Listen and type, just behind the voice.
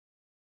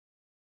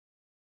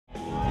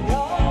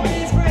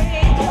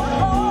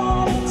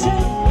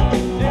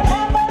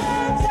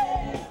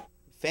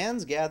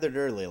Fans gathered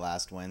early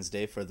last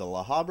Wednesday for the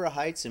Habra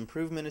Heights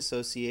Improvement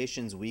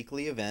Association's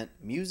weekly event,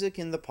 Music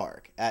in the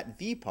Park, at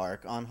The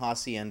Park on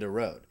Hacienda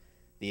Road.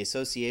 The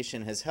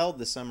association has held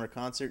the summer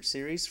concert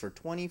series for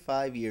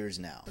 25 years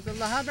now. The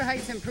Habra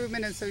Heights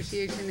Improvement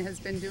Association has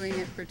been doing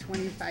it for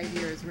 25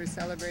 years. We're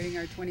celebrating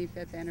our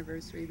 25th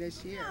anniversary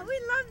this year. Yeah, we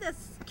love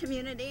this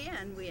community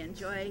and we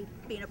enjoy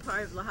being a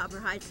part of the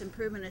Habra Heights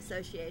Improvement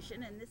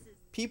Association. And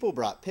People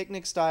brought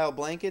picnic-style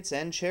blankets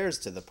and chairs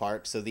to the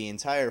park so the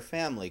entire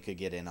family could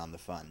get in on the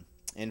fun.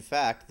 In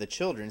fact, the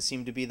children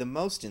seemed to be the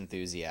most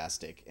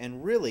enthusiastic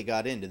and really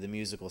got into the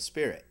musical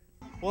spirit.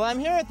 Well, I'm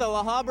here at the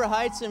Habra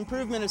Heights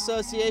Improvement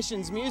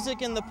Association's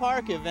Music in the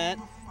Park event,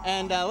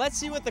 and let's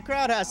see what the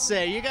crowd has to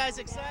say. You guys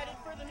excited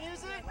for the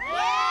music?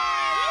 Yeah!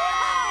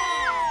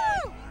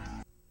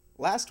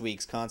 Last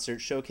week's concert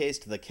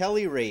showcased the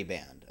Kelly Rae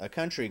Band, a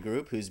country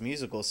group whose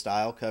musical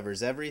style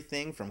covers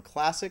everything from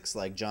classics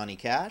like Johnny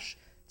Cash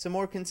to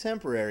more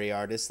contemporary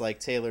artists like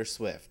Taylor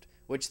Swift,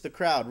 which the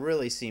crowd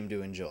really seemed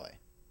to enjoy.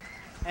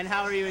 And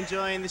how are you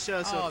enjoying the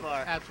show so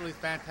far? Absolutely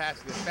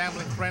fantastic. It's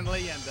family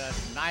friendly and a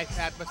nice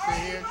atmosphere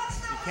here.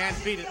 You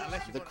can't beat it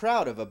unless you... The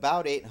crowd of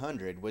about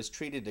 800 was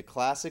treated to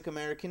classic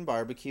American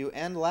barbecue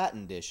and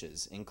Latin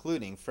dishes,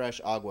 including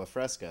fresh agua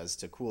frescas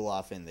to cool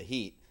off in the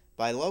heat,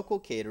 by local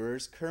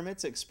caterers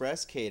Kermit's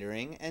Express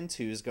Catering and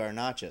Two's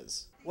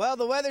Garnachas. Well,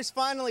 the weather's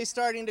finally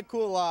starting to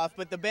cool off,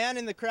 but the band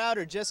and the crowd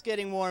are just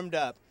getting warmed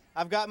up.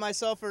 I've got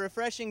myself a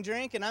refreshing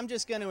drink, and I'm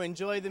just going to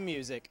enjoy the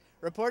music.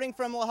 Reporting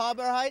from La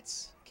Habra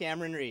Heights,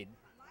 Cameron Reed.